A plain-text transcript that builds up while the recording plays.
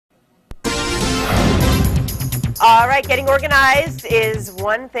All right, getting organized is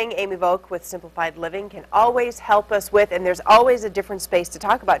one thing Amy Volk with Simplified Living can always help us with, and there's always a different space to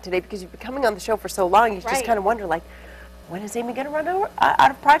talk about today because you've been coming on the show for so long, you just kind of wonder, like, when is Amy going to run out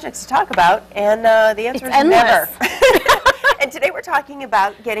of projects to talk about? And the answer is never. And today we're talking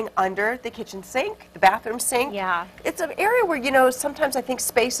about getting under the kitchen sink, the bathroom sink. Yeah. It's an area where, you know, sometimes I think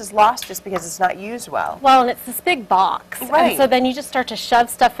space is lost just because it's not used well. Well, and it's this big box. Right. And so then you just start to shove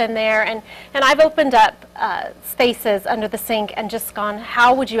stuff in there. And I've opened up spaces under the sink and just gone,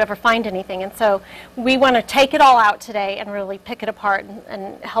 how would you ever find anything? And so we want to take it all out today and really pick it apart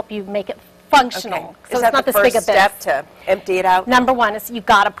and help you make it functional. Okay. So is it's that not the this big first a step bit. to empty it out? Number one is you've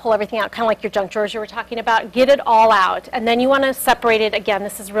got to pull everything out, kind of like your junk drawers you were talking about. Get it all out. And then you want to separate it. Again,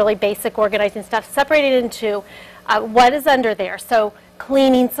 this is really basic organizing stuff. Separate it into what is under there. So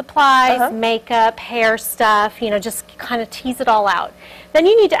cleaning supplies, makeup, hair stuff, you know, just kind of tease it all out. Then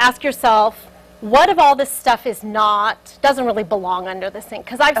you need to ask yourself, what of all this stuff is not, doesn't really belong under the sink?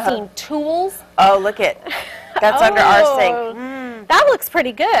 Because I've seen tools. Oh, look it. That's under our sink. That looks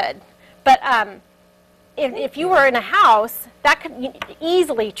pretty good. But if you were in a house, that could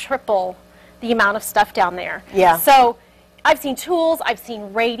easily triple the amount of stuff down there. Yeah. So I've seen tools, I've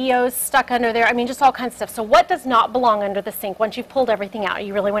seen radios stuck under there. I mean, just all kinds of stuff. So what does not belong under the sink once you've pulled everything out?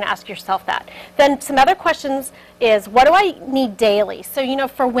 You really want to ask yourself that. Then some other questions is, what do I need daily? So, you know,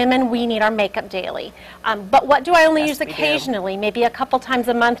 for women, we need our makeup daily. But what do I only use occasionally? Maybe a couple times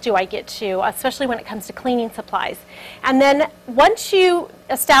a month do I get to, especially when it comes to cleaning supplies. And then once you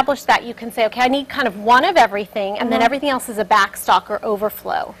establish that, you can say, okay, I need kind of one of everything, and then everything else is a backstock or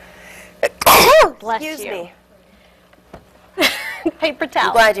overflow. Bless Excuse you. me. Paper towel.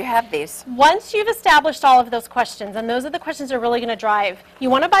 I'm glad you have these. Once you've established all of those questions, and those are the questions that are really going to drive, you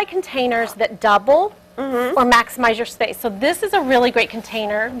want to buy containers that double or maximize your space. So this is a really great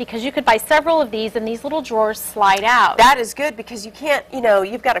container because you could buy several of these and these little drawers slide out. That is good because you can't, you know,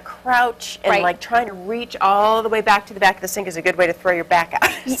 you've got to crouch and like trying to reach all the way back to the back of the sink is a good way to throw your back out.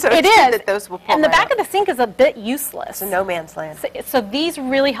 So it it's is. good that those will pull and the right back out. of the sink is a bit useless. It's a no man's land. So these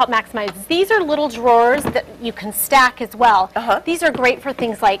really help maximize. These are little drawers that you can stack as well. These are great for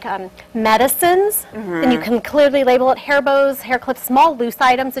things like medicines, and you can clearly label it, hair bows, hair clips, small loose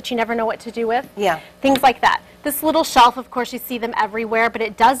items that you never know what to do with. Yeah. Things like that. This little shelf, of course, you see them everywhere, but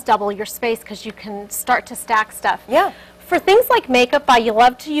it does double your space because you can start to stack stuff. Yeah. For things like makeup, I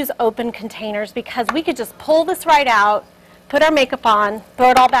love to use open containers because we could just pull this right out, put our makeup on,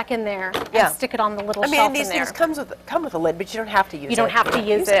 throw it all back in there, and stick it on the little shelf in there. I mean, these things come with a lid, but you don't have to use it. You don't have to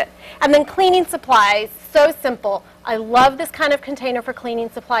use it. And then cleaning supplies, so simple. I love this kind of container for cleaning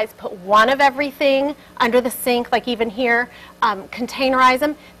supplies. Put one of everything under the sink, like even here, containerize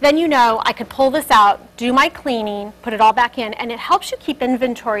them. Then you know I could pull this out, do my cleaning, put it all back in, and it helps you keep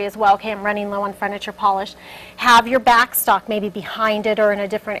inventory as well. Okay, I'm running low on furniture polish. Have your back stock maybe behind it or in a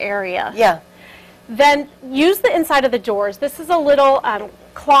different area. Yeah. Then use the inside of the doors. This is a little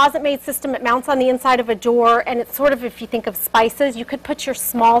closet-made system. It mounts on the inside of a door, and it's sort of, if you think of spices, you could put your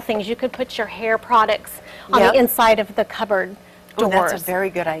small things. You could put your hair products on the inside of the cupboard doors. Oh, that's a very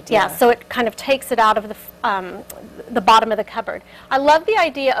good idea. Yeah, so it kind of takes it out of the bottom of the cupboard. I love the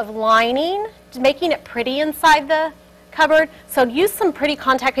idea of lining, making it pretty inside the cupboard. So use some pretty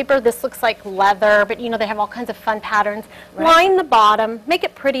contact paper. This looks like leather, but you know they have all kinds of fun patterns. Line the bottom, make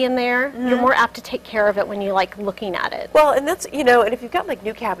it pretty in there. You're more apt to take care of it when you like looking at it. Well, and that's, you know, and if you've got like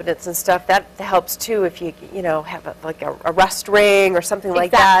new cabinets and stuff, that helps too. If you know, have like a rust ring or something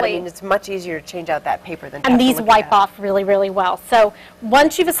like that. I mean, it's much easier to change out that paper than. And these wipe off really, really well. So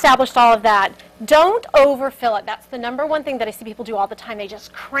once you've established all of that, don't overfill it. That's the number one thing that I see people do all the time. They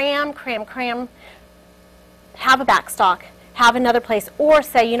just cram, cram, cram. Have a backstock, have another place, or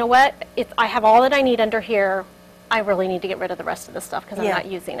say, you know what, I have all that I need under here. I really need to get rid of the rest of the stuff because I'm not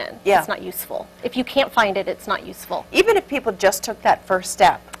using it. It's not useful. If you can't find it, it's not useful. Even if people just took that first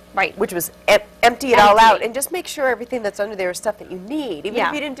step, which was empty it all out and just make sure everything that's under there is stuff that you need. Even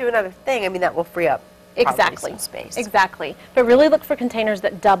if you didn't do another thing, I mean, that will free up some space. Exactly. But really look for containers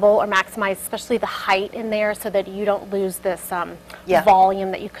that double or maximize, especially the height in there, so that you don't lose this volume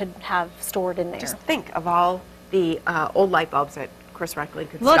that you could have stored in there. Just think of all the old light bulbs that Chris Reckling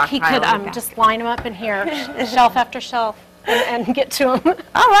could stockpile. Look, he could just line them up in here, shelf after shelf, and get to them.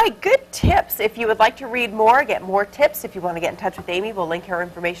 All right, good tips. If you would like to read more, get more tips, if you want to get in touch with Amy, we'll link her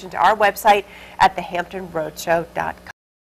information to our website at thehamptonroadshow.com.